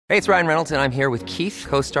Hey, it's Ryan Reynolds, and I'm here with Keith,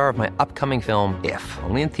 co-star of my upcoming film, If,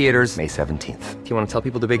 only in theaters May 17th. Do you want to tell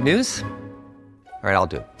people the big news? All right, I'll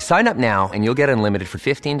do it. Sign up now and you'll get unlimited for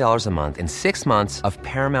 $15 a month and 6 months of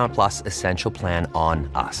Paramount Plus Essential Plan on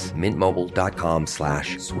us.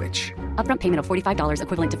 MintMobile.com/switch. Upfront payment of $45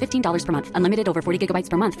 equivalent to $15 per month. Unlimited over 40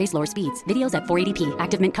 gigabytes per month. Face lower speeds. Videos at 480p.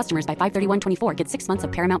 Active Mint customers by 531.24 get 6 months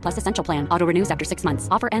of Paramount Plus Essential Plan. Auto renews after 6 months.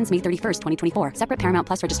 Offer ends May 31st, 2024. Separate Paramount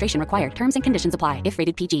Plus registration required. Terms and conditions apply if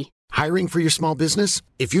rated PG. Hiring for your small business?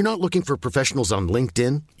 If you're not looking for professionals on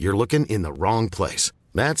LinkedIn, you're looking in the wrong place.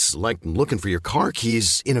 That's like looking for your car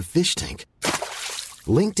keys in a fish tank.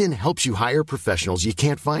 LinkedIn helps you hire professionals you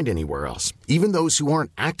can't find anywhere else, even those who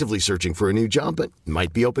aren't actively searching for a new job but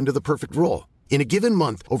might be open to the perfect role. In a given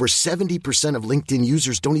month, over 70% of LinkedIn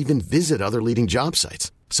users don't even visit other leading job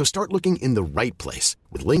sites. So start looking in the right place.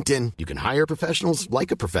 With LinkedIn, you can hire professionals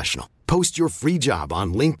like a professional. Post your free job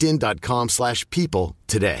on linkedin.com/people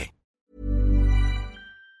today.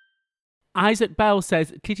 Isaac Bell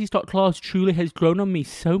says, Kitty Stock Claus truly has grown on me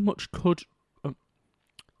so much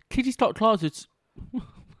Kitty Stock Claus is...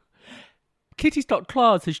 Kitty Stock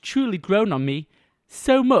Claus has truly grown on me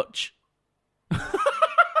so much. Are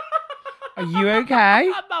you okay?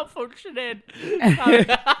 I'm malfunctioning.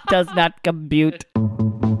 Does not compute.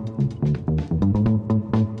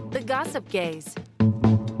 The Gossip Gaze.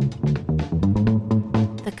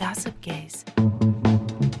 The Gossip Gaze.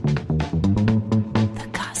 The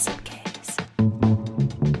Gossip Gaze.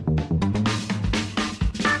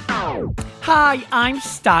 Hi, I'm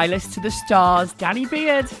stylist to the stars, Danny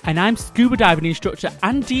Beard. And I'm scuba diving instructor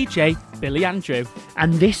and DJ, Billy Andrew.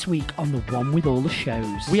 And this week on the one with all the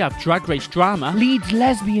shows, We have Drag Race Drama. Leeds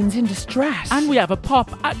lesbians in distress. And we have a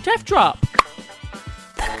pop at Death Drop.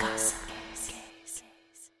 The Gossip Gaze.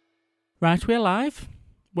 Right, we're live.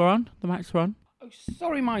 We're on. The mics are on. Oh,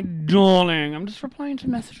 sorry, my darling. I'm just replying to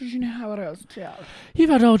messages. You know how it is. Yeah. You've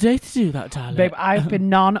had all day to do that, darling. Babe, I've been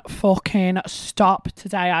non-fucking stop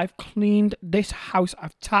today. I've cleaned this house.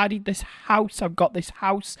 I've tidied this house. I've got this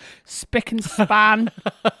house spick and span.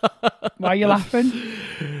 Why are you laughing?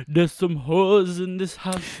 There's some holes in this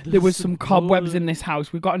house. There was some cobwebs in this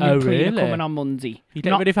house. We've got a new cleaner really? coming on Monday. You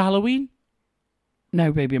getting ready for Halloween?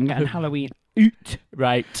 No, baby, I'm getting Halloween out.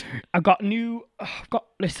 Right. I've got new...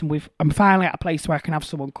 Listen, I'm finally at a place where I can have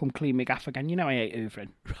someone come clean my gaff again. You know I hate hoovering.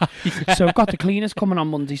 Right. So I've got the cleaners coming on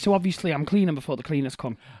Monday. So obviously I'm cleaning before the cleaners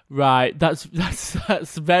come. Right. That's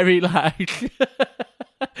very like...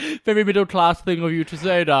 very middle class thing of you to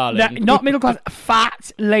say, darling. Not middle class,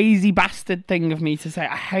 fat, lazy bastard thing of me to say.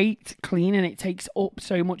 I hate cleaning. It takes up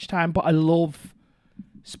so much time, but I love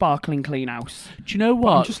sparkling clean house. Do you know But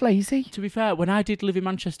what? I'm just lazy. To be fair, when I did live in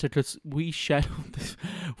Manchester, because we shared,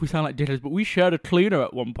 we sound like diddlers, but we shared a cleaner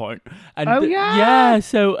at one point. And yeah? Yeah,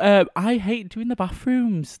 so I hate doing the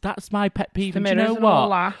bathrooms. That's my pet peeve. The And do mirrors you know and all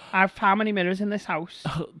what? that. I've how many mirrors in this house?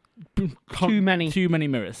 Too many. Too many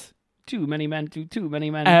mirrors. Too many men. Too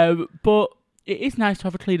many men. But it is nice to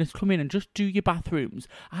have a cleaner come in and just do your bathrooms.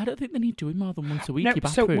 I don't think they need doing more than once a week, your So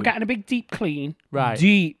bathroom. we're getting a big deep clean. Right.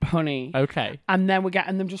 Deep, honey. Okay. And then we're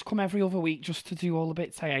getting them just come every other week just to do all the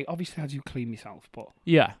bits I hate. Obviously, I do clean myself, but...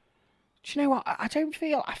 Yeah. Do you know what? I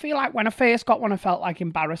feel like when I first got one, I felt like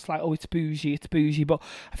embarrassed, like, oh, it's bougie. But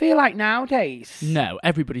I feel like nowadays... No,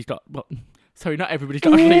 everybody's got... Well, sorry, not everybody's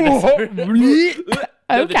got a cleaner.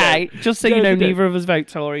 Okay, just so you know, neither of us vote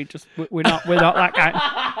Tory. Just we're not that kind.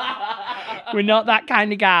 We're not that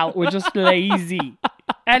kind of gal. We're just lazy.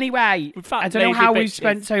 Anyway, I don't know how we've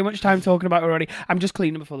spent so much time talking about it already. I'm just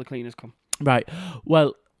cleaning before the cleaners come. Right.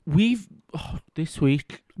 Well, this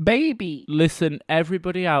week, baby. Listen,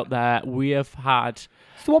 everybody out there, we have had.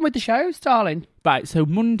 It's the one with the shows, darling. Right. So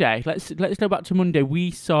Monday, let's go back to Monday.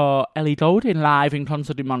 We saw Ellie Goulding live in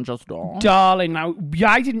concert in Manchester. Darling, now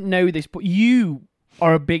I didn't know this, but you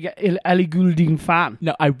are a big Ellie Goulding fan.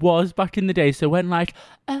 No, I was back in the day. So when like,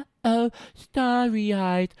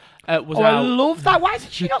 Starry-Eyed was out. I love that. Why did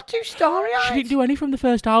she not do Starry-Eyed? She didn't do any from the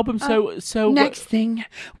first album. So next thing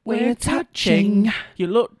we're touching. You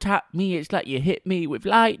looked at me, it's like you hit me with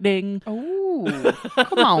lightning. Oh,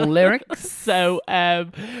 come on, lyrics. So,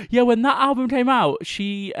 yeah, when that album came out,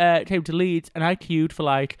 she came to Leeds and I queued for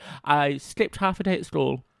I skipped half a day at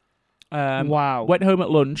school. Wow. Went home at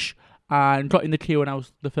lunch and got in the queue and I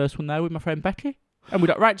was the first one there with my friend Becky. And we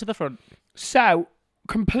got right to the front. So,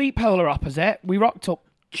 complete polar opposite. We rocked up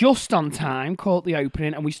just on time, caught the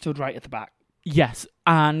opening, and we stood right at the back. Yes,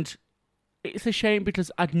 and it's a shame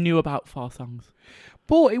because I knew about 4 songs.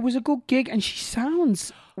 But it was a good gig, and she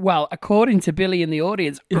sounds, well, according to Billy in the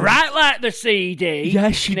audience, right like the CD.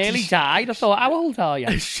 Yeah, she nearly died. I thought, how old are you?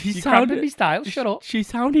 You sounded me style. Shut up. She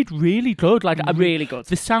sounded really good. Like really good.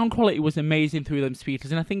 The sound quality was amazing through them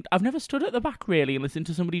speakers, and I think I've never stood at the back really and listened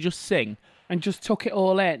to somebody just sing and just took it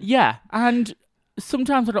all in. Yeah, and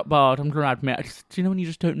sometimes I got bored. I'm gonna admit. Do you know when you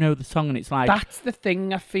just don't know the song and it's like that's the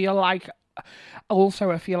thing. I feel like. Also,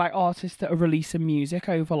 I feel like artists that are releasing music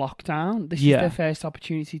over lockdown, this is their first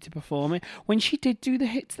opportunity to perform it. When she did do the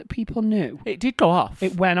hits that people knew, it did go off.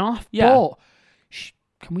 It went off. Yeah. But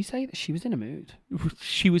can we say that she was in a mood?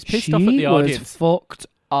 She was pissed off at the audience. She was fucked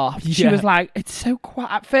off. She was like, it's so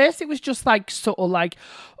quiet. At first, it was just like sort of like,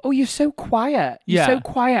 oh, you're so quiet. You're so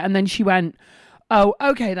quiet. And then she went, oh,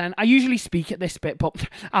 okay then. I usually speak at this bit, but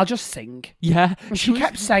I'll just sing. Yeah. And she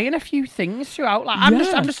kept saying a few things throughout. Like, I'm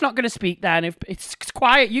just not going to speak then. If it's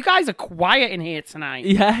quiet, you guys are quiet in here tonight.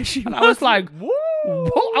 Yeah. And I was like,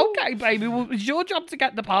 whoa, okay, baby. Well, it's your job to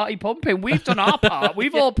get the party pumping. We've done our part.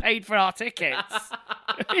 We've all paid for our tickets.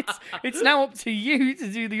 It's now up to you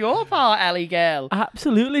to do your part, Ellie girl.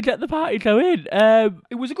 Absolutely, get the party going.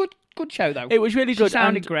 It was a good show though. It was really good. She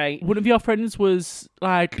sounded great. One of your friends was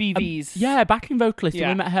like BV's. Backing vocalist. And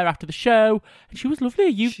we met her after the show, and she was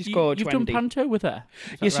lovely. She's gorgeous. You've done panto with her.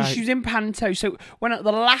 So she was in panto. So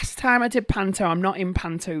the last time I did panto, I'm not in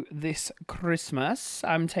panto this Christmas.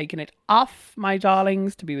 I'm taking it off, my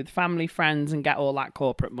darlings, to be with family, friends, and get all that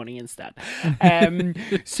corporate money instead.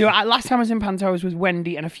 So last time I was in panto, I was with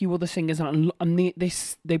Wendy and a few other singers, and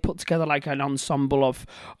they put together like an ensemble of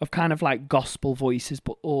kind of like gospel voices,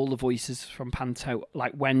 but all the voices from panto,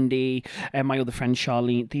 like Wendy and my other friend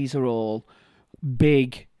Charlene. These are all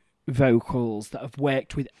big vocals that have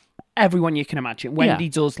worked with everyone you can imagine. Wendy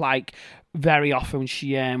does like very often.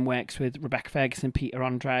 She works with Rebecca Ferguson, Peter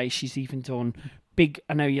Andre. She's even done big.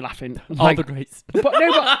 I know you're laughing. All the greats. But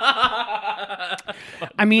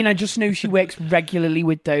I mean, I just know she works regularly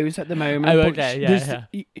with those at the moment. Oh, okay,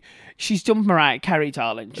 She's done Mariah Carey,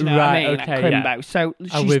 darling. Do you know what I mean? Okay, at Crimbo. So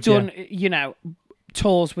she's done,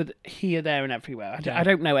 tours with here, there, and everywhere. I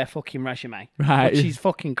don't know her fucking resume. Right. But she's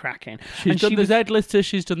fucking cracking. She's done the Z-listers,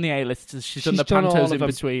 she's done the A-listers, she's done the pantos in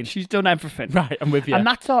between. She's done everything. Right, I'm with you. And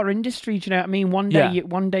that's our industry, do you know what I mean? One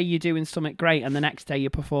day you're doing something great, and the next day you're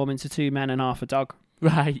performing to 2 men and half a dog.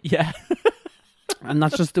 Right, yeah. And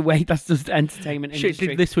that's just the way, that's just the entertainment industry. Shit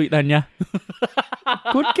did this week then, yeah.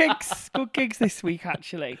 Good gigs this week,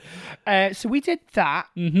 actually. So we did that.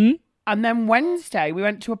 Mm-hmm. And then Wednesday, we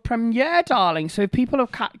went to a premiere, darling. So if people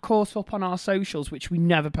have caught up on our socials, which we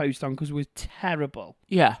never post on because we're terrible.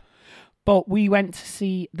 Yeah. But we went to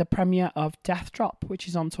see the premiere of Death Drop, which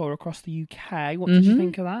is on tour across the UK. What did you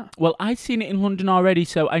think of that? Well, I'd seen it in London already,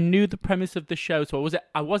 so I knew the premise of the show. So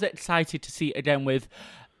I was excited to see it again with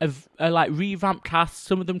a like revamped cast.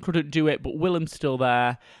 Some of them couldn't do it, but Willem's still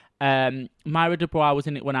there. Myra Dubois was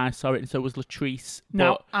in it when I saw it, and so was Latrice.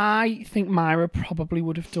 Now, I think Myra probably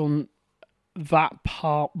would have done that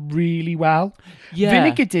part really well. Yeah.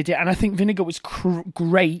 Vinegar did it, and I think Vinegar was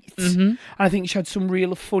great. Mm-hmm. And I think she had some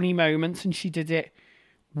real funny moments, and she did it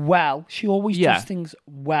well. She always does things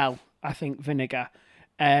well, I think, Vinegar,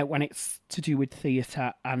 when it's to do with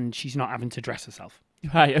theatre and she's not having to dress herself.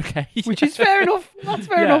 Right, okay. Which is fair enough. That's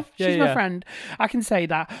fair enough. She's my friend. I can say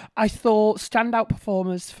that. I thought standout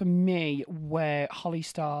performers for me were Holly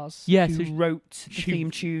Stars, who wrote the theme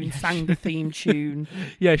tune, sang the theme tune.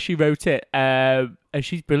 Yeah, she wrote it. And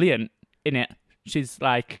she's brilliant in it. She's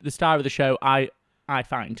like the star of the show, I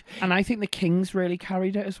find. And I think the Kings really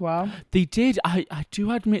carried it as well. They did. I do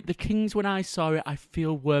admit the Kings, when I saw it, I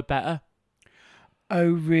feel were better.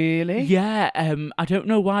 Oh, really? Yeah, I don't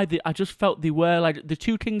know why. I just felt they were, like, the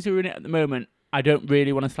 2 Kings who are in it at the moment, I don't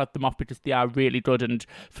really want to slap them off because they are really good. And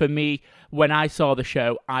for me, when I saw the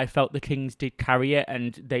show, I felt the Kings did carry it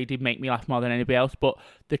and they did make me laugh more than anybody else. But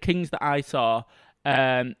the Kings that I saw,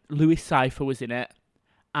 Louis Cypher was in it.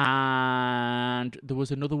 And there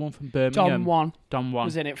was another one from Birmingham. Don Juan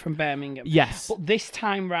was in it from Birmingham. Yes. But this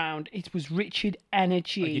time round, it was Richard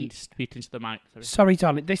Energy. You need to speak into the mic. Sorry,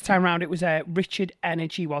 darling. This time round, it was Richard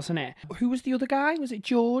Energy, wasn't it? Who was the other guy? Was it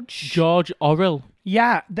George? George Orrell.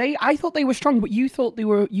 Yeah, I thought they were strong, but you thought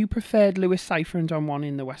you preferred Louis Cypher and Don Juan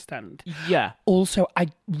in the West End. Yeah. Also,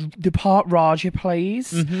 the part Raja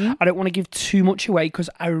plays, I don't want to give too much away because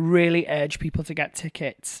I really urge people to get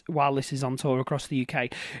tickets while this is on tour across the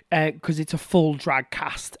UK because it's a full drag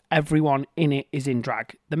cast. Everyone in it is in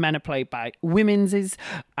drag. The men are played by women's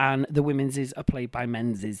and the women's are played by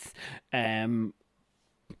men's. Maybe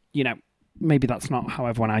that's not how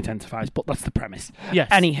everyone identifies, but that's the premise.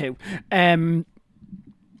 Yes. Anywho,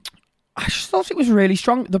 I just thought it was really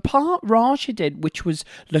strong. The part Raja did, which was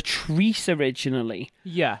Latrice originally.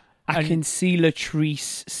 Yeah. I can see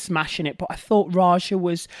Latrice smashing it, but I thought Raja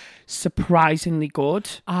was surprisingly good.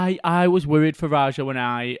 I was worried for Raja when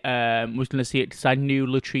I was going to see it because I knew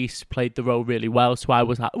Latrice played the role really well, so I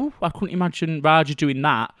was like, oh, I couldn't imagine Raja doing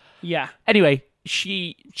that. Yeah. Anyway,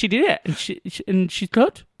 she did it, and she's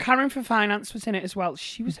good. Karen for Finance was in it as well.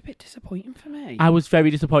 She was a bit disappointing for me. I was very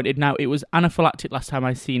disappointed. Now, it was anaphylactic last time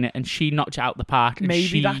I seen it, and she knocked it out the park. And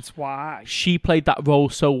Maybe that's why. She played that role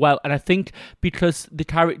so well, and I think because the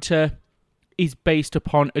character is based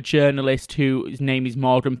upon a journalist whose name is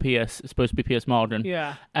Morgan Pierce, it's supposed to be Pierce Morgan.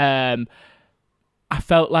 Yeah. I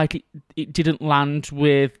felt like it didn't land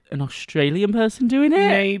with an Australian person doing it.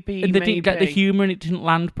 Maybe, And they didn't get the humour and it didn't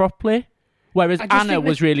land properly. Whereas Anna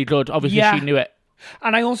was really good. Obviously, she knew it.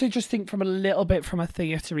 And I also just think from a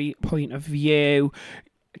theatre-y point of view,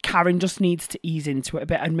 Karen just needs to ease into it a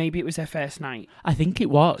bit, and maybe it was her first night. I think it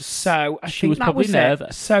was. So I she think was that probably was nervous.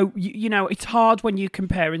 It. So, you know, it's hard when you're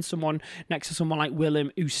comparing someone next to someone like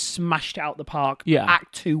Willem who smashed it out the park. Yeah.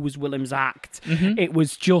 Act 2 was Willem's act. Mm-hmm. It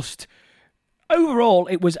was just... Overall,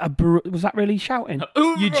 it was was that really shouting?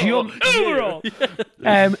 You jumped. Overall.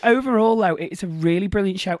 Overall, though, it's a really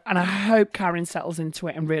brilliant show, and I hope Karen settles into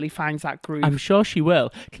it and really finds that groove. I'm sure she will.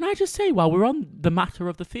 Can I just say, while we're on the matter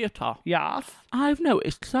of the theatre, Yes. I've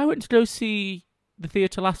noticed, because I went to go see the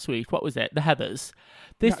theatre last week, what was it? The Heathers.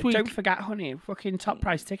 This week, don't forget, honey, fucking top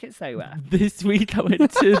price tickets they were. This week I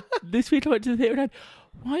went to the theatre and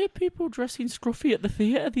why are people dressing scruffy at the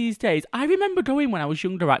theatre these days? I remember going when I was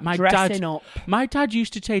younger, right? Dressing up. My dad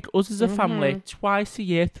used to take us as a family twice a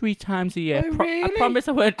year, 3 times a year. Oh, really? I promise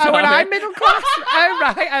I weren't Oh, and charming. I'm middle class. Oh,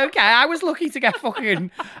 right, okay. I was lucky to get a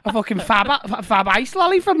fucking fab ice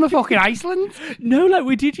lolly from the fucking Iceland. No, like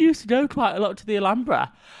we did used to go quite a lot to the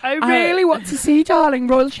Alhambra. Oh, really? What to see, darling?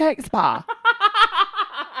 Royal Shakespeare?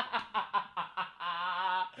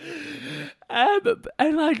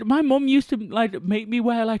 And like my mum used to like make me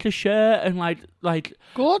wear like a shirt and like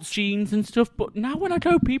Good. jeans and stuff, but now when I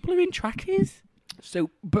go, people are in trackies. So,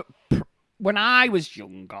 but when I was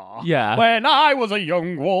younger, Yeah. when I was a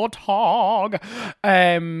young warthog,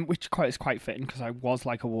 which is quite fitting because I was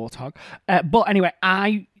like a warthog. But anyway,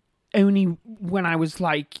 I only when I was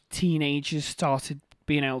like teenagers started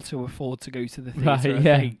being able to afford to go to the theatre. Right,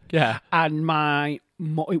 yeah, yeah. And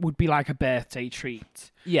it would be like a birthday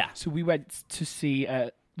treat. Yeah. So we went to see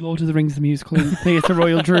Lord of the Rings the musical in Theatre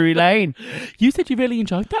Royal Drury Lane. You said you really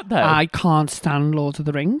enjoyed that though. I can't stand Lord of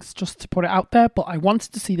the Rings, just to put it out there, but I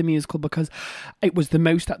wanted to see the musical because it was the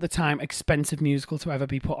most, at the time, expensive musical to ever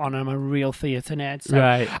be put on. I'm a real theatre nerd, so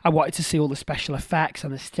Right. I wanted to see all the special effects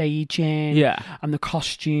and the staging and the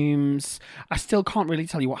costumes. I still can't really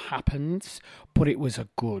tell you what happens, but it was a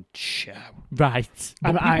good show. Right. But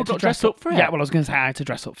And I people had to got dressed up for it. Yeah, well, I was going to say I had to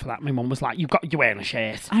dress up for that. My mum was like, you're wearing a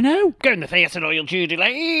shirt. I know. Go in the Theatre Royal Drury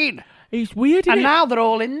Lane. It's weird, isn't And it? now they're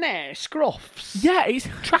all in there, scruffs. Yeah, it's.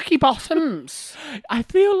 Tracky bottoms. I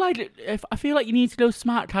feel like you need to go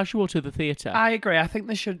smart casual to the theatre. I agree. I think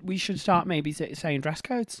we should start maybe saying dress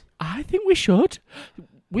codes. I think we should.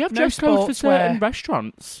 We have No dress codes for certain sportswear.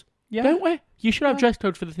 restaurants, Yeah. don't we? You should have dress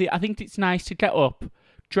code for the theatre. I think it's nice to get up,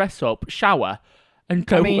 dress up, shower, and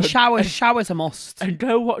go. I mean, showers a must. and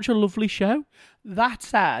go watch a lovely show. That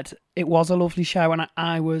said, it was a lovely show, and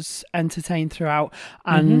I was entertained throughout,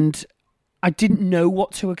 and I didn't know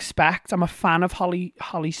what to expect. I'm a fan of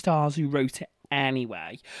Holly Stars, who wrote it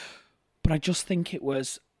anyway, but I just think it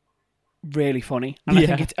was really funny, and I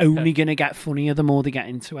think it's only going to get funnier the more they get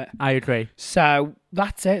into it. I agree. So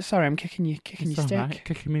that's it. Sorry, I'm kicking your It's stick. all right.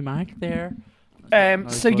 Kicking me mic there.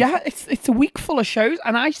 So yeah, it's a week full of shows,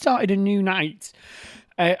 and I started a new night.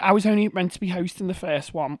 I was only meant to be hosting the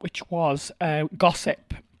first one, which was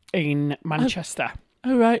Gossip in Manchester.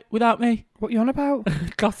 Oh right, without me. What are you on about?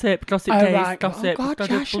 Gossip days, Right. gossip. Oh God,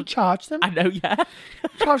 yeah, I should charge them. I know, yeah.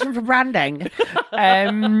 Charge them for branding.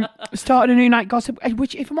 Started a new night, Gossip,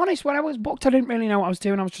 which, if I'm honest, when I was booked, I didn't really know what I was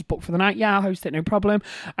doing. I was just booked for the night. Yeah, I'll host it, no problem.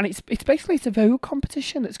 And it's basically a Vogue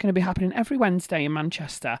competition that's going to be happening every Wednesday in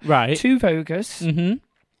Manchester. Right. 2 Voguers. Mm-hmm.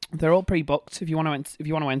 They're all pre-booked. If you want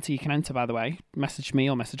to enter, you can enter. By the way, message me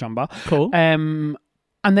or message Amber. Cool.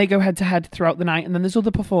 And they go head to head throughout the night, and then there's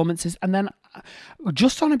other performances. And then,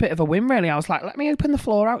 just on a bit of a whim, really, I was like, let me open the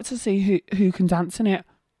floor out to see who can dance in it.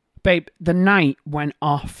 Babe, the night went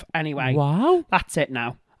off anyway. Wow. That's it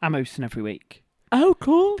now. I'm hosting every week. Oh,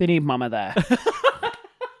 cool. They need Mama there.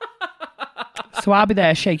 So I'll be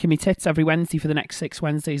there shaking my tits every Wednesday for the next 6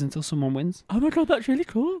 Wednesdays until someone wins. Oh my God, that's really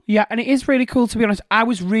cool. Yeah, and it is really cool, to be honest. I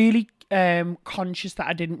was really conscious that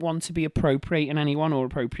I didn't want to be appropriating anyone or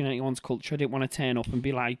appropriating anyone's culture. I didn't want to turn up and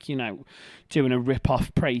be like, doing a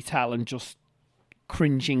rip-off Pray Tell and just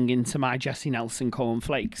cringing into my Jessie Nelson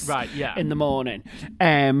cornflakes in the morning.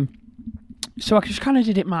 So I just kind of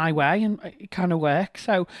did it my way and it kind of worked.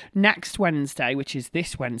 So next Wednesday, which is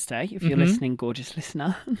this Wednesday, if you're listening, gorgeous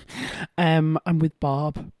listener, I'm with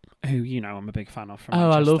Barb, who, I'm a big fan of from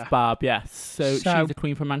Manchester. I love Barb, yes. So she's the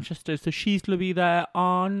queen from Manchester. So she's going to be there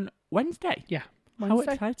on Wednesday. Yeah.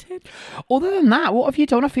 Wednesday. How excited. Other than that, what have you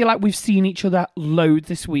done? I feel like we've seen each other loads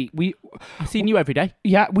this week. I've seen you every day.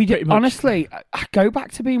 Yeah, we do. Honestly, I go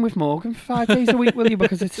back to being with Morgan for 5 days a week, will you?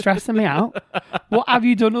 Because it's stressing me out. What have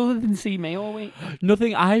you done other than see me all week?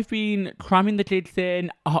 Nothing. I've been cramming the kids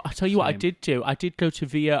in. I'll tell you what I did do. I did go to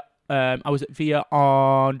Via. I was at Via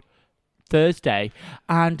on Thursday.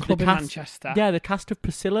 And Club in Manchester. Yeah, the cast of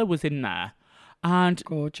Priscilla was in there. And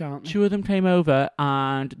gorgeous, aren't they? Two of them came over,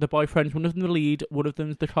 and the boyfriends, one of them the lead, one of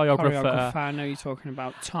them's the choreographer. I know you're talking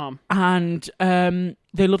about Tom. And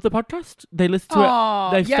they love the podcast. They listen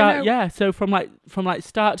to it. So from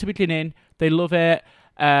start to beginning, they love it.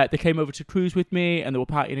 They came over to cruise with me, and they were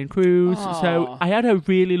partying in cruise. So I had a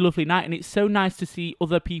really lovely night, and it's so nice to see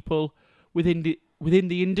other people within the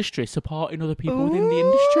industry supporting other people within the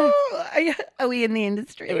industry. Are we in the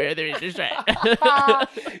industry? We're in the industry.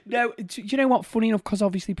 No, do you know what? Funny enough, because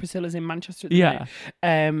obviously Priscilla's in Manchester at the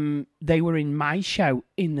minute, they were in my show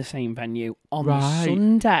in the same venue on the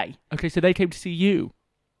Sunday. Okay, so they came to see you.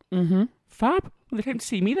 Mm-hmm. Fab. Well, they came to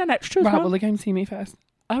see me then extra as well. Well, they came to see me first.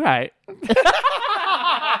 All right. The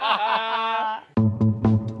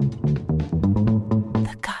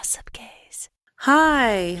Gossip Gaze.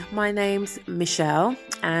 Hi, my name's Michelle,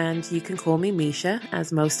 and you can call me Misha,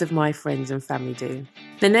 as most of my friends and family do.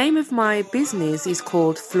 The name of my business is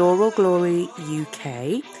called Floral Glory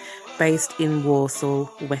UK, based in Walsall,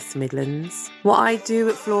 West Midlands. What I do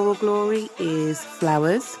at Floral Glory is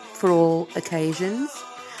flowers for all occasions,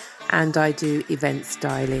 and I do event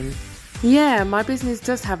styling. Yeah, my business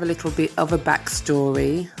does have a little bit of a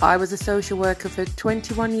backstory. I was a social worker for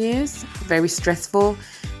 21 years, very stressful,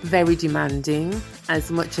 very demanding.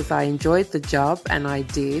 As much as I enjoyed the job, and I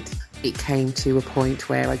did, it came to a point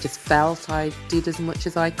where I just felt I did as much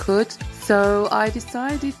as I could. So I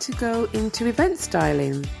decided to go into event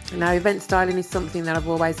styling. Now, event styling is something that I've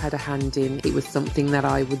always had a hand in. It was something that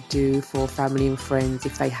I would do for family and friends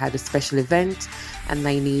if they had a special event and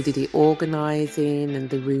they needed it organising and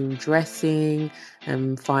the room dressing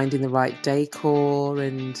and finding the right decor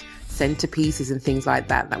and centerpieces and things like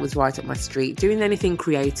that. That was right up my street. Doing anything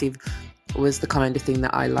creative was the kind of thing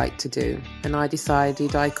that I like to do, and I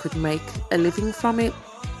decided I could make a living from it.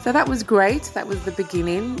 So that was great. That was the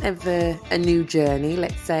beginning of a new journey,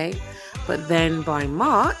 let's say. But then by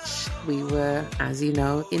March, we were, as you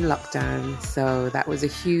know, in lockdown. So that was a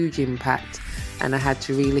huge impact, and I had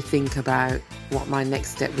to really think about what my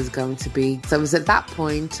next step was going to be. So it was at that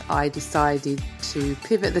point I decided to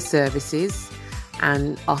pivot the services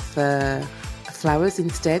and offer flowers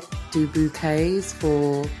instead, do bouquets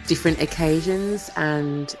for different occasions.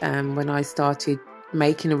 And when I started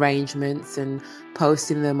making arrangements and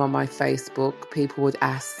posting them on my Facebook, people would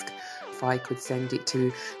ask if I could send it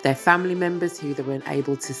to their family members who they weren't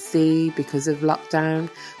able to see because of lockdown.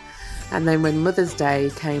 And then when Mother's Day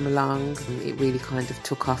came along, it really kind of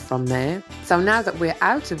took off from there. So now that we're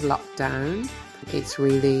out of lockdown, it's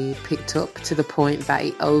really picked up to the point that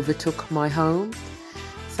it overtook my home.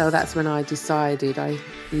 So that's when I decided I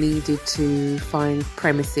needed to find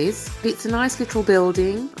premises. It's a nice little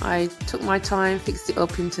building. I took my time, fixed it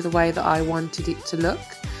up into the way that I wanted it to look.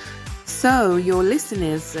 So your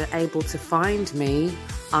listeners are able to find me.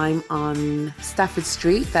 I'm on Stafford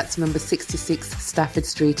Street. That's number 66 Stafford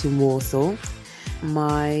Street in Walsall.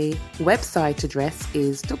 My website address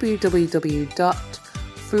is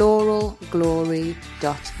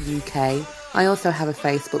www.floralglory.uk. I also have a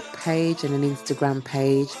Facebook page and an Instagram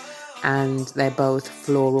page, and they're both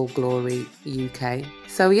Floral Glory UK.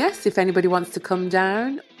 So yes, if anybody wants to come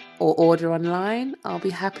down or order online, I'll be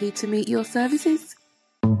happy to meet your services.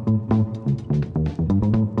 The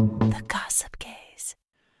Gossip Gaze.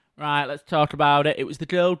 Right, let's talk about it. It was the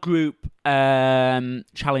girl group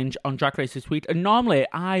challenge on Drag Race this week, and normally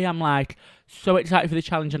I am like so excited for the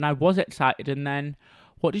challenge, and I was excited, and then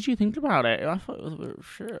what did you think about it? I thought it was a bit of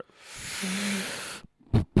shit.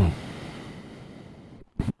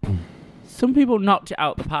 Some people knocked it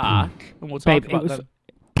out the park, and we'll talk about that.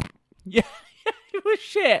 Yeah. It was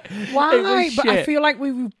shit. Why? But I feel like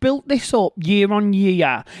we've built this up year on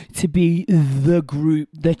year to be the group,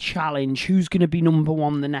 the challenge. Who's going to be number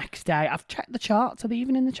one the next day? I've checked the charts. Are they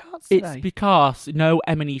even in the charts today? It's because no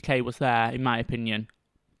M&EK was there, in my opinion.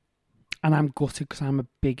 And I'm gutted because I'm a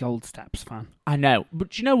big Old Steps fan. I know. But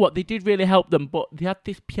do you know what? They did really help them, but they had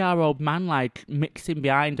this PR old man like mixing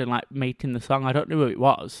behind and like making the song. I don't know who it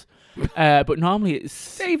was. But normally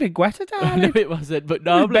it's... David Guetta, no, it wasn't. But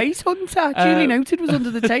normally... Bass Hunter. Julie Noted was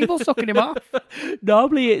under the table sucking him off.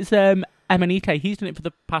 Normally it's M&EK. He's done it for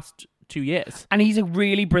the past 2 years. And he's a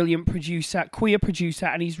really brilliant producer, queer producer,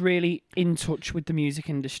 and he's really in touch with the music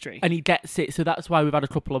industry. And he gets it, so that's why we've had a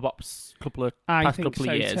couple of past couple of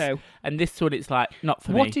years. Too. And this one, it's like, not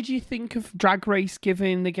for me. What did you think of Drag Race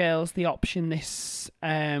giving the girls the option this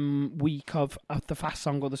week of the fast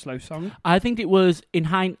song or the slow song? I think it was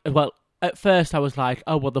well, at first I was like,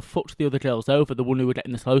 oh, well, they fucked the other girls over, the one who were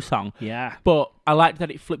getting the slow song. Yeah. But I liked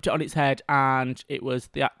that it flipped it on its head, and it was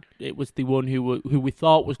the one who we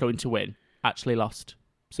thought was going to win actually lost.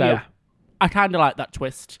 So yeah. I kind of like that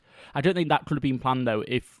twist. I don't think that could have been planned, though.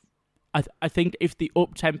 I think if the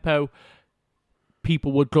up-tempo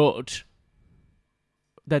people were good,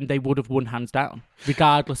 then they would have won hands down,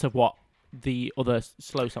 regardless of what the other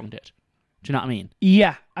slow song did. Do you know what I mean?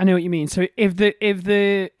 Yeah, I know what you mean. So if they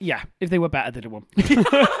were better, they'd have won.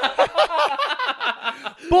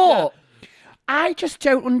 But I just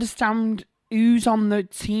don't understand who's on the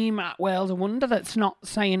team at Wales of Wonder that's not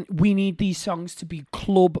saying we need these songs to be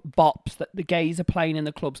club bops that the gays are playing in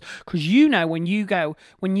the clubs. Because when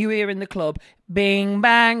you hear in the club, bing,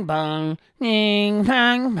 bang, bang, bing,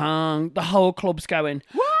 bang, bang, the whole club's going,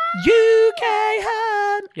 what? UK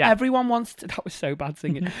hand. Yeah. Everyone wants to... That was so bad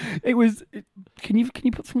singing. It was... Can you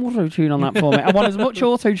put some auto-tune on that for me? I want as much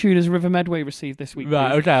auto-tune as River Medway received this week.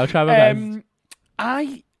 Right, okay, I'll try my best.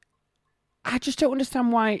 I just don't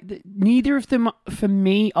understand why neither of them, for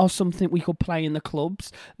me, are something we could play in the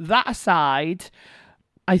clubs. That aside,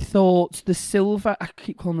 I thought the Silver... I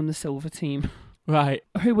keep calling them the Silver team. Right.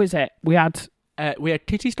 Who was it? We had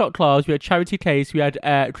Kitty Stock Claus, we had Charity Case, we had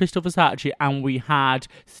Crystal Versace, and we had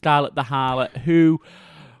Starlet the Harlot, who...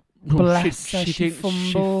 Bless her, she fumbled.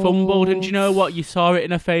 She fumbled, and do you know what? You saw it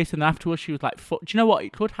in her face, and afterwards she was like, do you know what?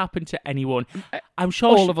 It could happen to anyone. I'm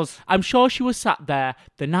sure all of us. I'm sure she was sat there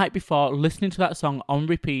the night before listening to that song on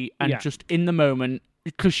repeat and just in the moment.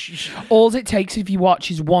 Because all it takes if you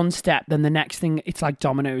watch is one step, then the next thing, it's like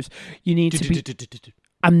dominoes. You need to be...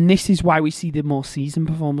 And this is why we see the more seasoned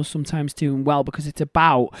performers sometimes doing well, because it's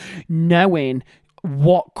about knowing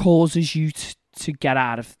what causes you to get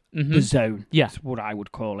out of the zone. Yeah. That's what I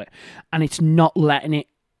would call it. And it's not letting it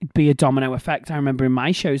be a domino effect. I remember in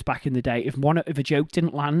my shows back in the day, if a joke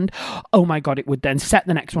didn't land, oh my God, it would then set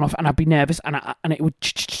the next one off and I'd be nervous and it would...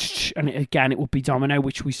 And it would be domino,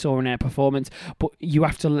 which we saw in our performance. But you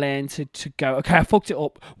have to learn to go, okay, I fucked it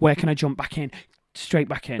up. Where can I jump back in? Straight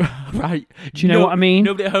back in. Right. Do you know what I mean?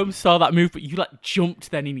 Nobody at home saw that move, but you like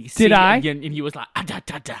jumped then in your seat. Did I? And you was like, a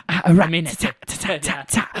minute.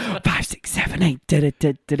 5, 6, 7, 8.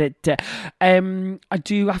 I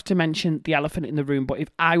do have to mention the elephant in the room, but if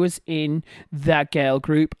I was in that girl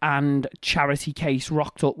group and Charity Case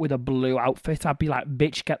rocked up with a blue outfit, I'd be like,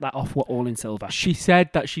 bitch, get that off, we're all in silver. She said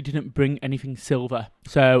that she didn't bring anything silver.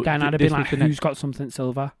 So then I'd have been like, who's got something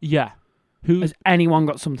silver? Yeah. Has anyone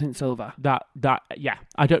got something silver? Yeah.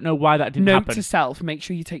 I don't know why that didn't happen. Note to self, make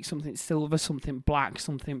sure you take something silver, something black,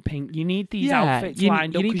 something pink. You need these outfits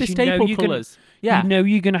lined up. You need the staple colours. You know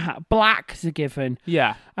you're going to have... Black's a given.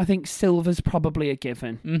 Yeah. I think silver's probably a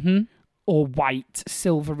given. Mm-hmm. Or white,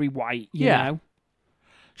 silvery white, you know?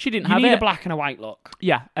 She didn't have it. You need a black and a white look.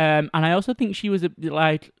 Yeah. And I also think she was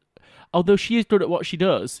although she is good at what she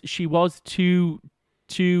does, she was too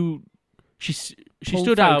She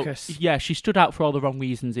stood out. Yeah, she stood out for all the wrong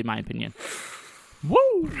reasons, in my opinion. Woo!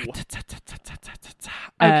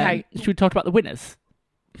 Okay. Should we talk about the winners?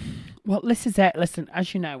 Well, this is it. Listen,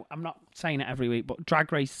 as you know, I'm not saying it every week, but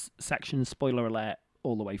Drag Race section, spoiler alert,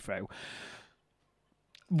 all the way through.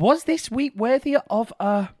 Was this week worthy of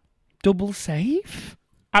a double save?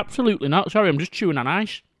 Absolutely not. Sorry, I'm just chewing on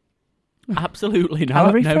ice. Absolutely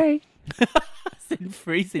not. Calorie free.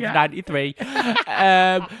 Free since 93.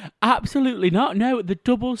 Absolutely not. No, the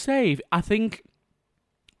double save. I think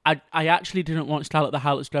I actually didn't want Starlet the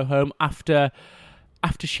Harlot to go home after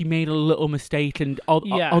she made a little mistake, and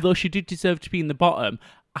although she did deserve to be in the bottom,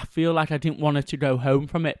 I feel like I didn't want her to go home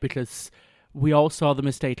from it because we all saw the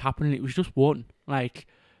mistake happen and it was just one. Like,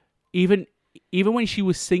 even when she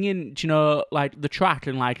was singing, you know, like the track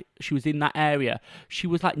and like she was in that area, she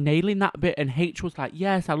was like nailing that bit, and H was like,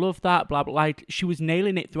 yes, I love that, blah blah. Like she was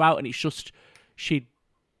nailing it throughout, and it's just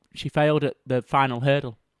she failed at the final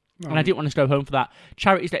hurdle. And I didn't want to go home for that.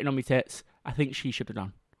 Charity's getting on my tits. I think she should have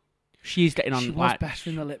done. She's getting on. She was better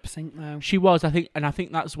in the lip sync though. She was, I think, and I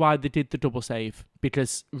think that's why they did the double save,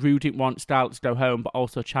 because Rue didn't want Starlet to go home, but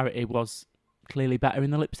also Charity was clearly better in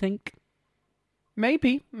the lip sync.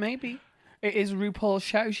 Maybe. It is RuPaul's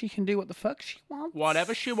show. She can do what the fuck she wants.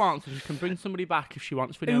 Whatever she wants, and she can bring somebody back if she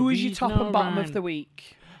wants for no Who was reason your top and bottom of the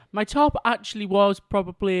week? My top actually was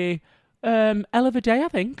probably Ella Day, I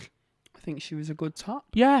think. I think she was a good top.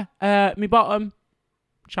 Yeah. My bottom,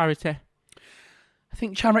 Charity. I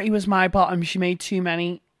think Charity was my bottom. She made too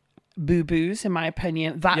many boo-boos, in my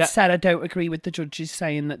opinion. That said, I don't agree with the judges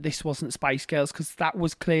saying that this wasn't Spice Girls, because that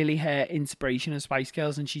was clearly her inspiration of Spice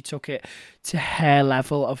Girls, and she took it to her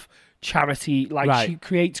level of Charity. Like, she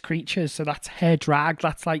creates creatures, so that's her drag.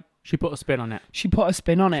 That's like... She put a spin on it. She put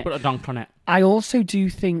a donk on it. I also do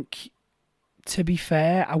think, to be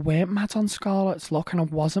fair, I weren't mad on Scarlett's look, and I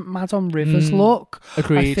wasn't mad on River's look.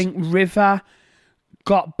 Agreed. I think River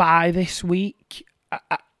got by this week.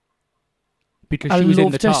 Because she was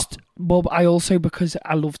in the top. But I also, because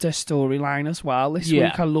I loved her storyline as well this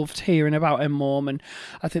week. I loved hearing about her mum, and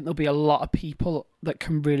I think there'll be a lot of people that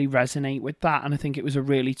can really resonate with that, and I think it was a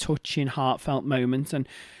really touching, heartfelt moment, and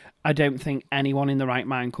I don't think anyone in the right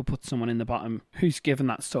mind could put someone in the bottom who's given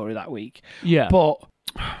that story that week. Yeah. But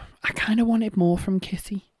I kind of wanted more from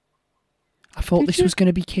Kitty. I thought this was going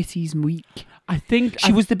to be Kitty's week. I think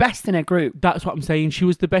she was the best in her group. That's what I'm saying. She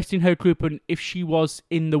was the best in her group, and if she was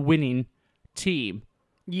in the winning team,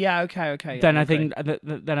 then I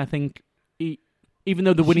think, even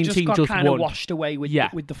though the winning team just kind of won, washed away with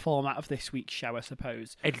the format of this week's show, I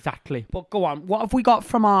suppose. Exactly. But go on, what have we got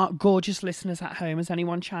from our gorgeous listeners at home? Has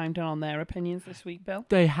anyone chimed in on their opinions this week, Bill?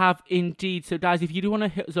 They have indeed. So, guys, if you do want to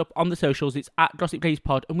hit us up on the socials, it's at Gossip Days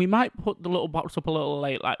Pod, and we might put the little box up a little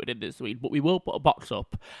late like we did this week, but we will put a box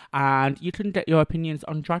up, and you can get your opinions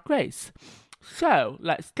on Drag Race. So,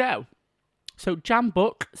 let's go. So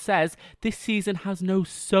Jambook says, this season has no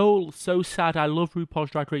soul. So sad. I love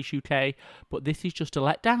RuPaul's Drag Race UK, but this is just a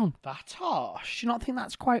letdown. That's harsh. Do you not think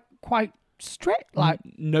that's quite strict? Like,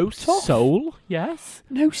 no tough. Soul? Yes.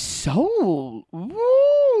 No soul.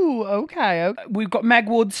 Woo. Okay. We've got Meg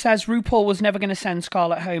Wood says RuPaul was never going to send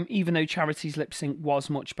Scarlett home, even though Charity's lip sync was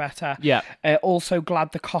much better. Yeah. Also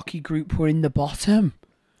glad the cocky group were in the bottom.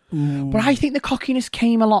 Ooh. But I think the cockiness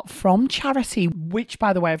came a lot from Charity, which,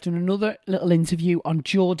 by the way, I've done another little interview on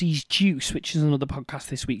Geordie's Juice, which is another podcast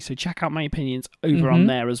this week. So check out my opinions over on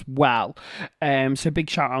there as well. So big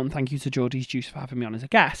shout out and thank you to Geordie's Juice for having me on as a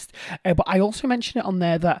guest. But I also mentioned it on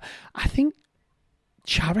there that I think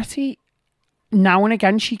Charity, now and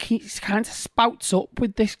again, she kind of spouts up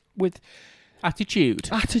with attitude,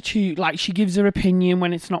 like she gives her opinion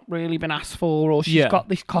when it's not really been asked for, or she's got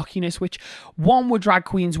this cockiness, which, one, we're drag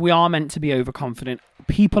queens, we are meant to be overconfident.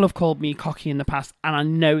 People have called me cocky in the past, and I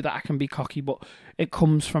know that I can be cocky, but it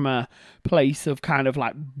comes from a place of kind of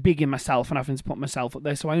like bigging myself and having to put myself up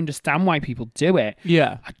there, so I understand why people do it.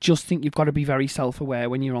 Yeah. I just think you've got to be very self-aware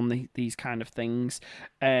when you're on these kind of things.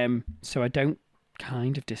 So I don't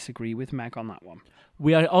kind of disagree with Meg on that one.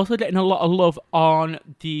 We are also getting a lot of love on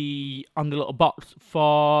the little box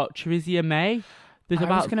for Charizia May. There's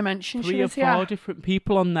about 3 or 4 different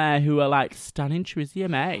people on there who are like stunning Charizia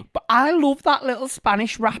May. But I love that little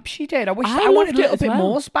Spanish rap she did. I wish I wanted a little bit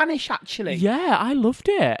more Spanish, actually. Yeah, I loved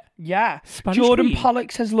it. Yeah. Spanish Jordan Queen.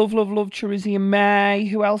 Pollock says love Charizia May.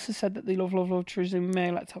 Who else has said that they love Charizia May?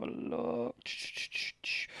 Let's have a look.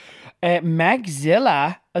 Meg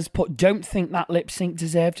Zilla has put, don't think that lip sync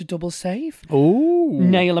deserved a double save. Oh.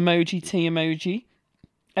 Nail emoji, T emoji.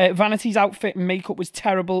 Vanity's outfit and makeup was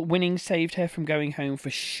terrible. Winning saved her from going home for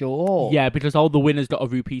sure. Yeah, because all the winners got a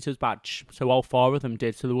RuPeter's badge. So all 4 of them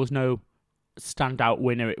did. So there was no standout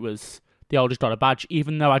winner. They all just got a badge,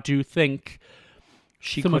 even though I do think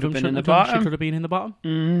she could have been in the bottom. She could have been in the bottom.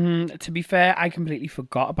 Mm-hmm. To be fair, I completely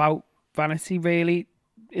forgot about Vanity, really,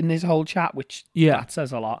 in this whole chat, which that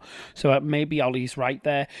says a lot. So maybe Ollie's right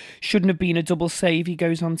there. Shouldn't have been a double save, he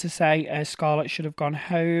goes on to say. Scarlett should have gone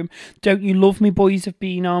home. Don't you love me, boys have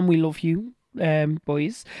been on. We love you,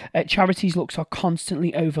 boys. Charity's looks are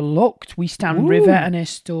constantly overlooked. We stand River, and her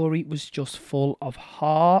story was just full of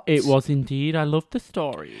heart. It was indeed. I loved the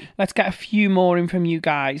story. Let's get a few more in from you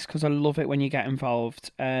guys, because I love it when you get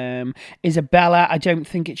involved. Isabella, I don't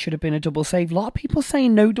think it should have been a double save. A lot of people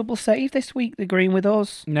saying no double save this week. They're agreeing with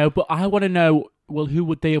us. No, but I want to know Well, who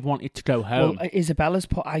would they have wanted to go home? Well, Isabella's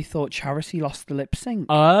put, I thought Charity lost the lip sync.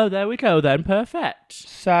 Oh, there we go then. Perfect.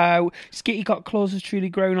 So, Skitty got claws has truly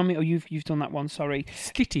grown on me. Oh, you've done that one, sorry.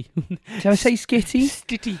 Skitty. Did I say Skitty?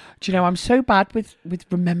 Skitty. Do you know, I'm so bad with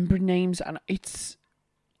remembering names, and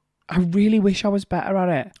I really wish I was better at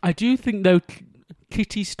it. I do think, though,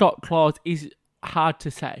 Kitty Stock Claws is hard to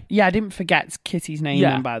say. Yeah, I didn't forget Kitty's name,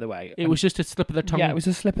 Yeah. by the way. It was just a slip of the tongue. Yeah, it was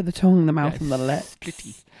a slip of the tongue, the mouth, and the lips.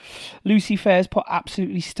 Skitty. Lucy Fair's put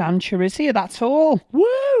absolutely stan Charizia, that's all.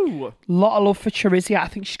 Woo! Lot of love for Charizia. I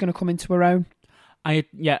think she's going to come into her own.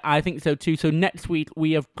 I think so too. So next week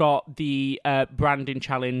we have got the branding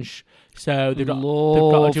challenge. So they've got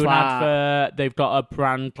to do an advert. They've got a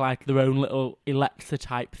brand like their own little Alexa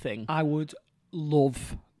type thing. I would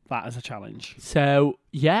love that as a challenge. So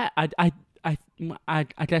yeah, I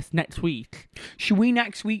guess next week. Should we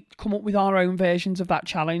next week come up with our own versions of that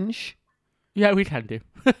challenge? Yeah, we can do.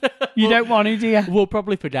 You don't want to, do you? We'll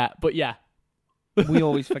probably forget, but yeah. We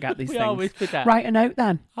always forget these things. We always forget. Write a note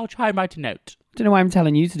then. I'll try and write a note. Don't know why I'm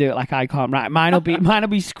telling you to do it like I can't write. Mine'll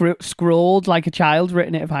be scrawled like a child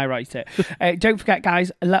written it if I write it. Don't forget,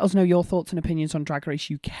 guys, let us know your thoughts and opinions on Drag Race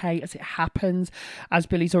UK as it happens. As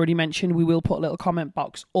Billy's already mentioned, we will put a little comment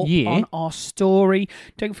box up on our story.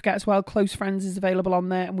 Don't forget as well, Close Friends is available on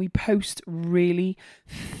there, and we post really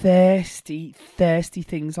thirsty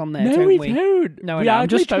things on there, don't we? Don't. No, I'm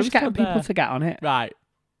just getting people to get on it. Right.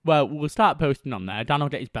 Well, we'll start posting on there. Dan will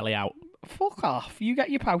get his belly out. Fuck off. You get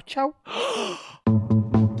your pouch out. The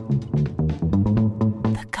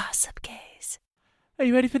Gossip Gaze. Are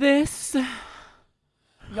you ready for this?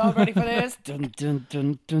 Y'all ready for this? Dun, dun,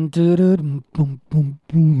 dun, dun, dun, dun, boom, boom,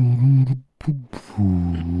 boom, boom,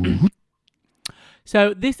 boom.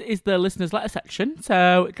 So this is the listeners' letter section.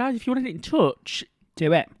 So, guys, if you want to get in touch,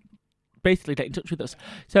 do it. Basically, get in touch with us.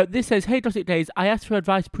 So this says, "Hey, Gossip Days, I asked for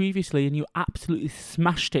advice previously and you absolutely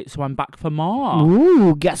smashed it, so I'm back for more."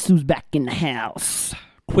 Ooh, guess who's back in the house?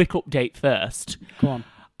 Quick update first. Go on.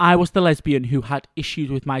 I was the lesbian who had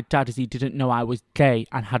issues with my dad as he didn't know I was gay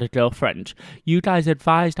and had a girlfriend. You guys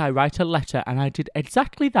advised I write a letter and I did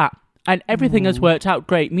exactly that. And everything has worked out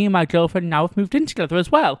great. Me and my girlfriend now have moved in together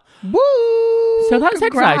as well. Woo! So that's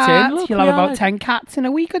Congrats. exciting. Look, you'll have about 10 cats in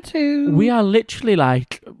a week or two. We are literally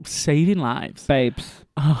like saving lives. Babes.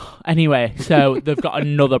 Oh, anyway, so they've got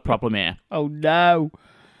another problem here. Oh no.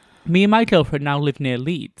 Me and my girlfriend now live near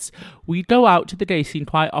Leeds. We go out to the gay scene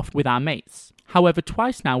quite often with our mates. However,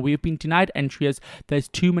 twice now we have been denied entry as there's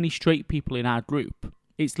too many straight people in our group.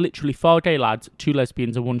 It's literally 4 gay lads, 2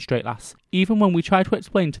 lesbians and 1 straight lass. Even when we try to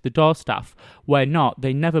explain to the door staff we're not,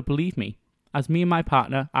 they never believe me, as me and my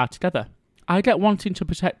partner are together. I get wanting to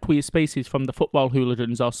protect queer spaces from the football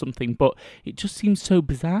hooligans or something, but it just seems so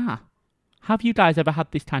bizarre. Have you guys ever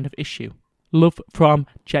had this kind of issue? Love from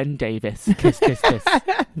Jen Davis. Kiss, kiss, kiss.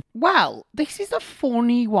 Well, this is a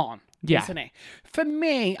funny one. Yeah. Isn't it? For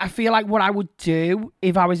me, I feel like what I would do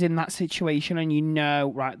if I was in that situation and you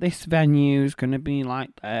know, right, this venue's going to be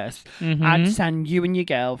like this, I'd send you and your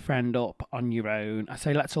girlfriend up on your own. I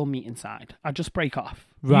say, let's all meet inside. I'd just break off.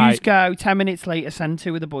 Right. You go 10 minutes later, send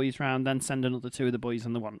 2 of the boys round, then send another 2 of the boys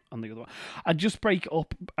and the one on the other one. I'd just break it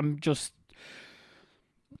up and just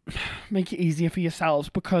make it easier for yourselves,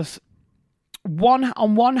 because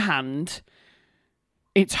on one hand,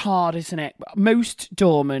 it's hard, isn't it? Most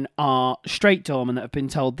doormen are straight doormen that have been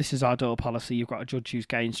told this is our door policy. You've got to judge who's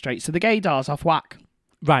gay and straight. So the gay door's off whack.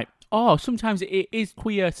 Right. Oh, sometimes it is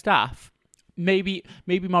queer staff. Maybe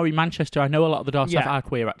more in Manchester. I know a lot of the door staff are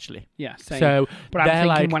queer, actually. Yeah, same. So, but I'm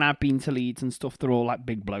thinking when I've been to Leeds and stuff, they're all like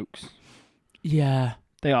big blokes. Yeah.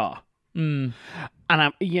 They are. Mm.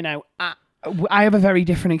 And I have a very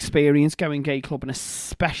different experience going gay club, and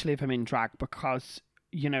especially if I'm in drag, because...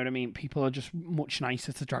 You know what I mean? People are just much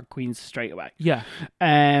nicer to drag queens straight away. Yeah.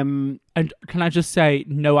 And can I just say,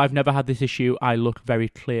 no, I've never had this issue. I look very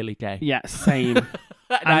clearly gay. Yeah, same.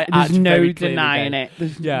 There's no denying it.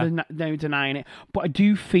 There's no denying it. But I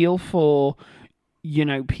do feel for,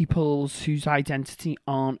 people whose identity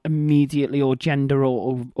aren't immediately, or gender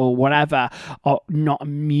or whatever, are not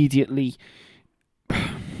immediately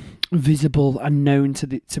visible and known to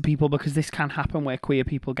people, because this can happen where queer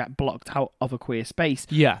people get blocked out of a queer space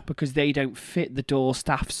because they don't fit the door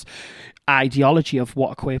staff's ideology of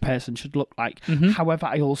what a queer person should look like. However,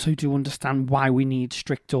 I also do understand why we need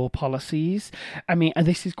strict door policies. I mean, and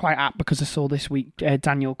this is quite apt because I saw this week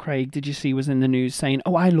Daniel Craig, did you see, was in the news saying,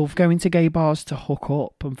 I love going to gay bars to hook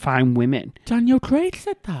up and find women. Daniel Craig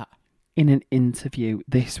said that in an interview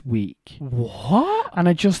this week. What? And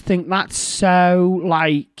I just think that's so,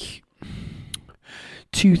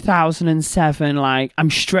 2007, like,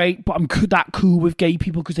 I'm straight, but I'm that cool with gay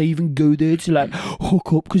people because I even go there to, like,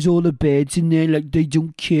 hook up because all the birds in there, like, they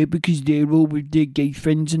don't care because they're all with their gay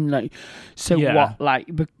friends and, like, so what, like,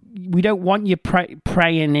 but we don't want you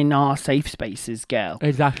praying in our safe spaces, girl.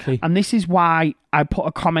 Exactly. And this is why I put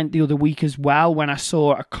a comment the other week as well when I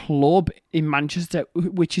saw a club in Manchester,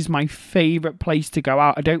 which is my favourite place to go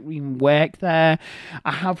out. I don't even work there.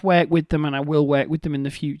 I have worked with them and I will work with them in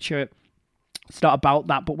the future. It's not about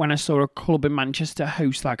that, but when I saw a club in Manchester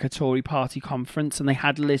host like a Tory party conference and they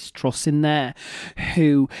had Liz Truss in there,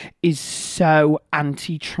 who is so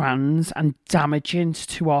anti-trans and damaging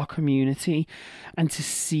to our community, and to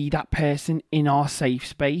see that person in our safe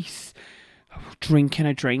space drinking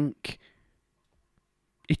a drink,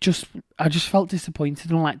 I just felt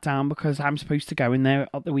disappointed and let down because I'm supposed to go in there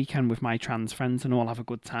at the weekend with my trans friends and all have a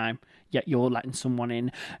good time. Yet you're letting someone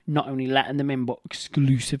in, not only letting them in, but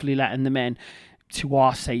exclusively letting them in to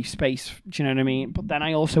our safe space. Do you know what I mean? But then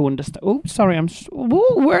I also understand... Oh, sorry,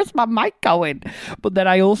 where's my mic going? But then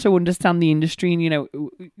I also understand the industry and, you know,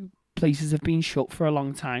 places have been shut for a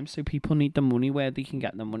long time, so people need the money where they can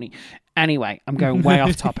get the money. Anyway, I'm going way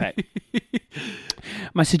off topic.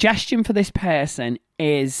 My suggestion for this person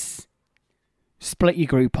is split your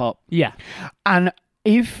group up. Yeah. And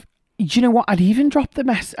if... Do you know what? I'd even drop the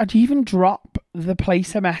place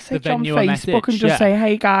a message on Facebook and just say,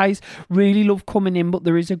 hey guys, really love coming in, but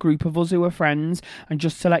there is a group of us who are friends, and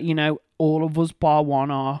just to let you know, all of us bar one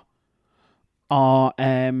are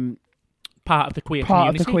part of the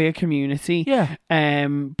queer community. Yeah.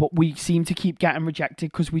 But we seem to keep getting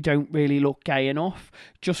rejected because we don't really look gay enough.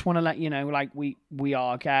 Just want to let you know, like, we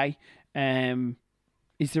are gay.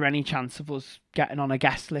 Is there any chance of us getting on a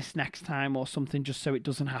guest list next time or something, just so it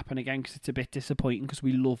doesn't happen again? Because it's a bit disappointing because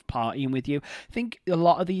we love partying with you. I think a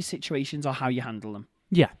lot of these situations are how you handle them.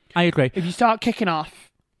 Yeah, I agree. If you start kicking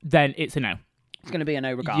off, then it's a no. It's going to be a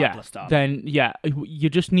no regardless. Yeah, then, yeah, you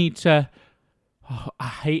just need to... Oh, I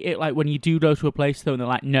hate it, like, when you do go to a place, though, and they're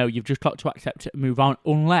like, no, you've just got to accept it and move on.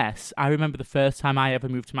 Unless, I remember the first time I ever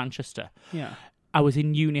moved to Manchester. Yeah. I was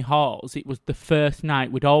in uni halls. It was the first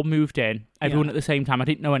night. We'd all moved in, everyone at the same time. I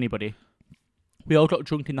didn't know anybody. We all got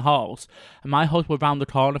drunk in the halls, and my halls were round the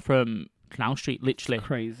corner from Canal Street, literally.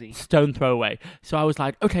 Crazy. Stone throw away. So I was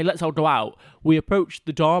like, okay, let's all go out. We approached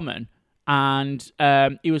the doorman, and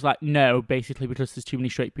he was like, no, basically because there's too many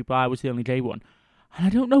straight people. I was the only gay one. And I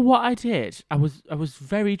don't know what I did. I was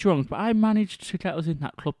very drunk, but I managed to get us in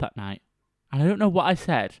that club that night. And I don't know what I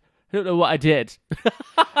said. I don't know what I did.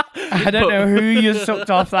 I don't know who you sucked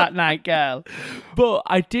off that night, girl. But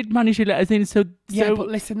I did manage to let us in, so... Yeah, but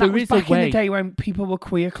listen, that was back in the day when people were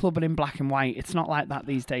queer clubbing in black and white. It's not like that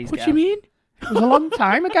these days, What girl. do you mean? It was a long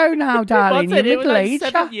time ago now, darling. You're middle-aged. It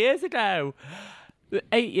was like 7 years ago.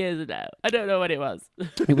 8 years ago. I don't know when it was.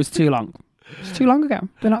 It was too long. It's too long ago.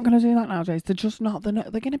 They're not going to do that nowadays. They're just not. They're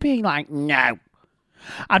going to be like, no.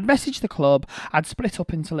 I'd message the club. I'd split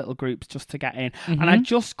up into little groups just to get in. Mm-hmm. And I'd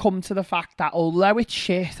just come to the fact that although it's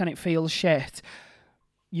shit and it feels shit,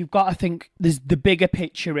 you've got to think the bigger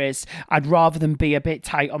picture is I'd rather than be a bit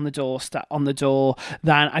tight on the door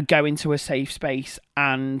than I'd go into a safe space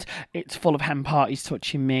and it's full of hen parties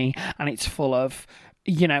touching me and it's full of,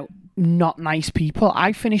 you know, not nice people.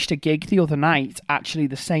 I finished a gig the other night, actually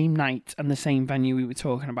the same night and the same venue we were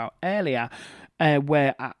talking about earlier,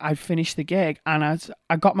 where I finished the gig and as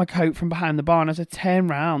I got my coat from behind the bar and as I turned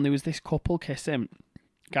round, there was this couple kissing,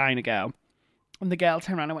 guy and a girl. And the girl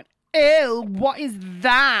turned around and went, ew, what is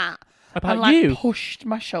that? About and like you? Pushed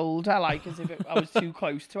my shoulder like as if I was too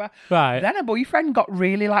close to her. Right. Then her boyfriend got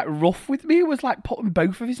really like rough with me. He was like putting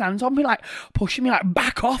both of his hands on me, like pushing me like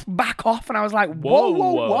back off. And I was like,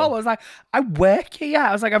 whoa. I was like, I work here.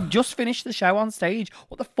 I was like, I've just finished the show on stage.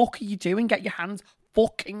 What the fuck are you doing? Get your hands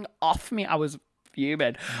fucking off me. I was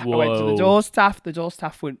fuming. Whoa. I went to the door staff. The door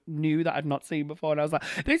staff knew that I'd not seen before. And I was like,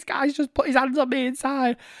 this guy's just put his hands on me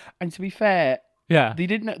inside. And to be fair, yeah, they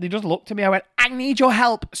didn't. They just looked at me. I went, I need your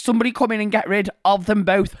help. Somebody come in and get rid of them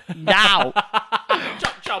both now.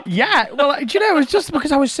 Chop. Yeah, well, do you know, it was just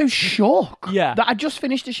because I was so shocked. Yeah. That I just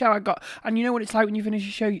finished a show. And you know what it's like when you finish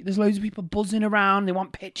a show, there's loads of people buzzing around, they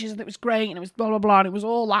want pictures, and it was great, and it was blah, blah, blah, and it was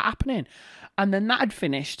all that happening. And then that had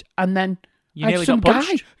finished, and then you nearly got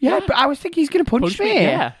punched. Yeah, but I was thinking he's going to punch me.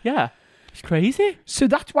 Yeah. It's crazy. So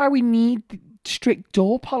that's why we need strict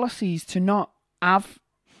door policies to not have...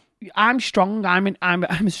 I'm strong. I'm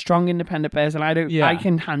a strong, independent person. I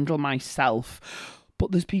can handle myself.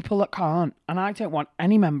 But there's people that can't, and I don't want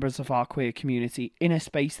any members of our queer community in a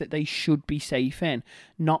space that they should be safe in,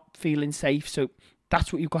 not feeling safe. So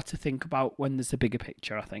that's what you've got to think about when there's a bigger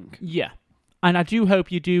picture, I think. Yeah, And I do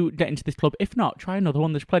hope you do get into this club. If not, try another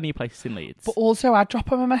one. There's plenty of places in Leeds. But also, I'd drop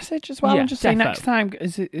them a message as well and just say next time,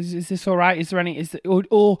 is this all right? Is there any...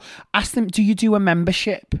 Or ask them, do you do a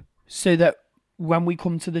membership so that when we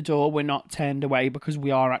come to the door, we're not turned away because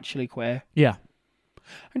we are actually queer? Yeah.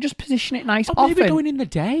 And just position it nice. Or maybe going in the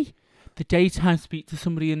day. The daytime, speak to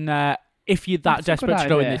somebody in there. If you're that desperate to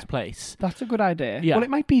go in this place. That's a good idea. Yeah. Well, it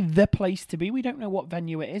might be the place to be. We don't know what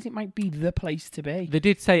venue it is. It might be the place to be. They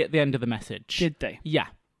did say at the end of the message. Did they? Yeah.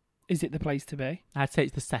 Is it the place to be? I'd say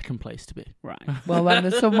it's the second place to be. Right. Well, then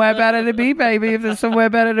there's somewhere better to be, baby. If there's somewhere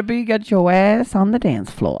better to be, get your ass on the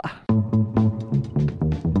dance floor.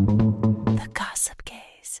 The Gossip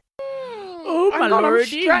Gaze. Oh, my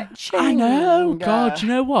lordy. I know. Yeah. God, do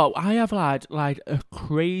you know what? I have had like a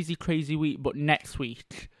crazy, crazy week, but next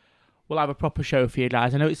week we'll have a proper show for you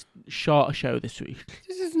guys. I know it's a shorter show this week.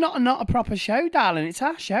 This is not a proper show, darling. It's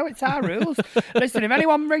our show. It's our rules. Listen, if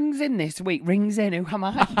anyone rings in this week, rings in, who am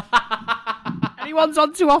I? Anyone's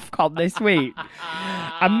on to Ofcom this week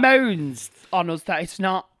and moans on us that it's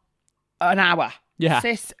not an hour. Yeah.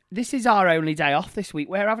 Sis, this is our only day off this week.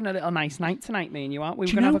 We're having a little nice night tonight, me and you, aren't we?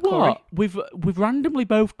 Do We're you going know to have a curry. what? We've randomly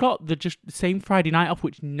both got the just same Friday night off,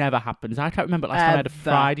 which never happens. I can't remember last time I had a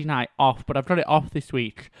Friday night off, but I've got it off this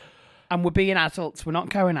week. And we're being adults. We're not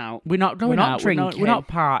going out. We're not going We're not out. drinking. We're not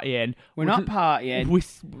partying. We're not partying.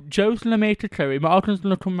 Joe's going to make a curry. Morgan's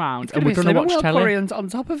going to come round. It's And going we're to be going to watch telly. curry on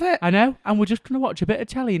top of it. I know. And we're just going to watch a bit of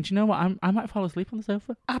telly. And do you know what? I might fall asleep on the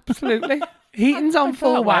sofa. Absolutely. Heating's on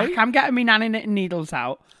full can't whack. wait. I'm getting me nanny knitting needles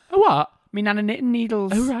out. Oh, what? Me nanny knitting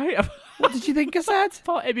needles. Oh, right. What did you think I said?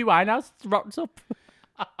 thought Amy Winehouse rocked up.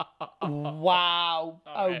 Wow.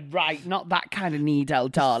 Oh, right. Not that kind of needle,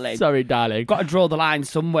 darling. Sorry, darling. Got to draw the line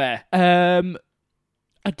somewhere.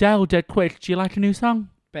 Adele, dead quick. Do you like a new song?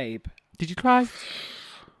 Babe. Did you try?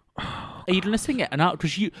 Are you going to sing it? And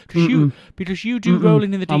because you do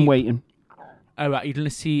Rolling in the Deep. I'm waiting. Oh, right. You're going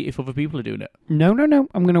to see if other people are doing it. No.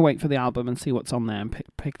 I'm going to wait for the album and see what's on there and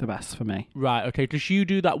pick the best for me. Right. Okay. Because you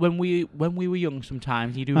do that when we were young.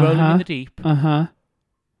 Sometimes you do Rolling in the Deep.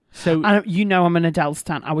 So I'm an Adele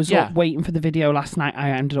stan. I was up waiting for the video last night. I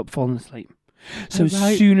ended up falling asleep. So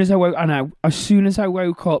as soon as I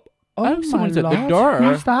woke up. Oh, someone's my at the Lord. door.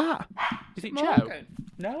 Who's that? Is it Morgan? Joe?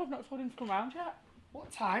 No, I've not told him to come round yet.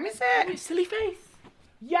 What time is it? It's silly face.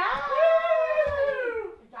 Yeah.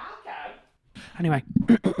 Anyway,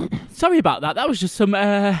 sorry about that. That was just some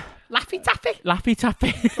Laffy Taffy.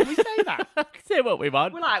 Can we say that? Say what we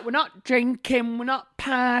want. We're not drinking, we're not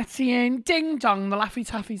partying. Ding dong, the Laffy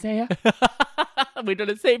Taffy's here. We're going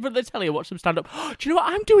to sit in front of the telly and watch them stand up. Do you know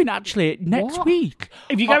what I'm doing actually next week?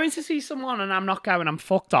 If you're going to see someone and I'm not going, I'm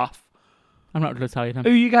fucked off. I'm not going to tell you. Who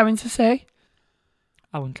are you going to see?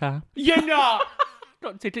 Alan Carr. You're not.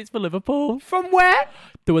 Got tickets for Liverpool. From where?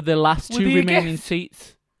 They were the last two remaining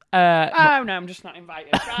seats. No, I'm just not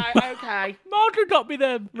invited. Right, okay. Morgan got me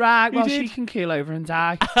them. Right, well, she can keel over and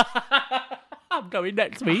die. I'm going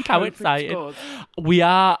next week. How excited. We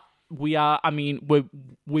are. I mean,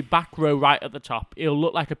 we're back row right at the top. It'll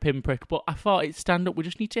look like a pinprick, but I thought it's stand up. We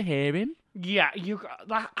just need to hear him. Yeah,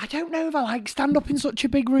 I don't know if I like stand up in such a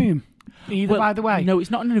big room. Either, by the way. No,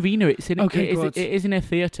 it's not an arena. It's in. Good. It is in a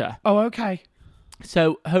theatre. Oh, okay.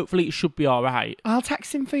 So hopefully it should be all right. I'll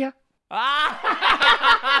text him for you. I'm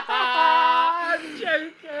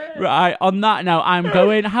joking. Right, on that note, I'm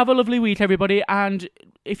going. Have a lovely week, everybody. And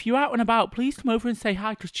if you're out and about, please come over and say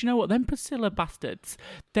hi. Because do you know what? Them Priscilla bastards,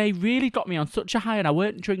 they really got me on such a high, and I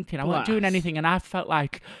weren't drinking. I weren't doing anything, and I felt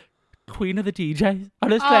like queen of the DJs.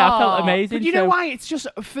 Honestly, I felt amazing. But you know why? It's just,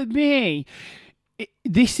 for me,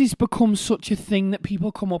 this has become such a thing that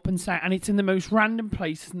people come up and say, and it's in the most random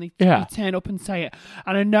places, and they turn up and say it.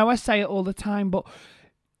 And I know I say it all the time, but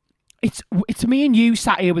it's me and you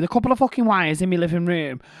sat here with a couple of fucking wires in my living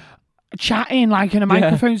room, chatting like in a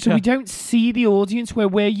microphone, so we don't see the audience, where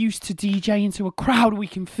we're used to DJing to a crowd. We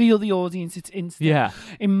can feel the audience. It's instant. Yeah.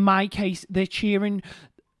 In my case, they're cheering.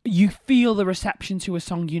 You feel the reception to a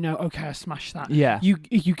song, you know, okay, I smashed that. Yeah. You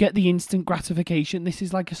get the instant gratification. This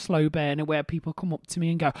is like a slow burner where people come up to me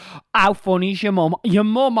and go, how funny is your mum? Your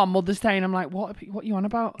mum on Mother's Day. And I'm like, what are you on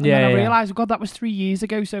about? And then I realise, God, that was 3 years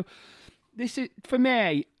ago. So this is, for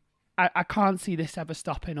me, I can't see this ever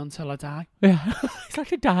stopping until I die. Yeah. It's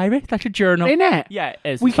like a diary. It's like a journal. Isn't it? Yeah, it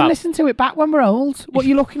is. We can listen to it back when we're old. What are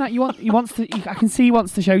you looking at? I can see he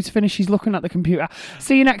wants the show to finish. He's looking at the computer.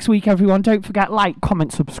 See you next week, everyone. Don't forget, like,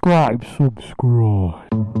 comment, subscribe. The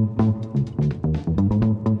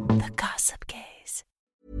Gossip Gaze.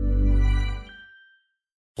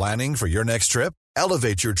 Planning for your next trip?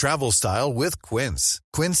 Elevate your travel style with Quince.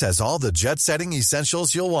 Quince has all the jet-setting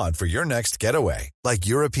essentials you'll want for your next getaway, like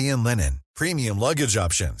European linen, premium luggage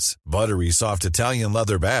options, buttery soft Italian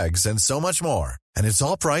leather bags, and so much more. And it's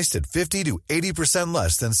all priced at 50 to 80%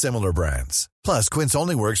 less than similar brands. Plus, Quince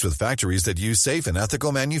only works with factories that use safe and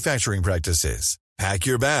ethical manufacturing practices. Pack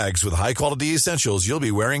your bags with high-quality essentials you'll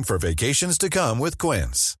be wearing for vacations to come with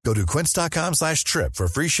Quince. Go to quince.com/trip for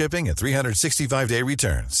free shipping and 365-day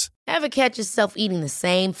returns. Ever catch yourself eating the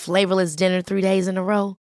same flavorless dinner 3 days in a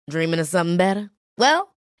row? Dreaming of something better?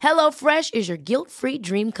 Well, HelloFresh is your guilt-free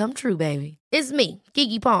dream come true, baby. It's me,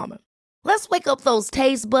 Keke Palmer. Let's wake up those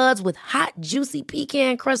taste buds with hot, juicy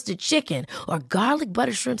pecan-crusted chicken or garlic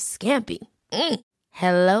butter shrimp scampi.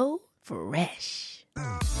 Hello Fresh.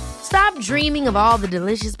 Stop dreaming of all the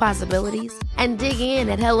delicious possibilities and dig in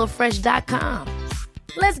at HelloFresh.com.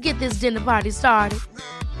 Let's get this dinner party started.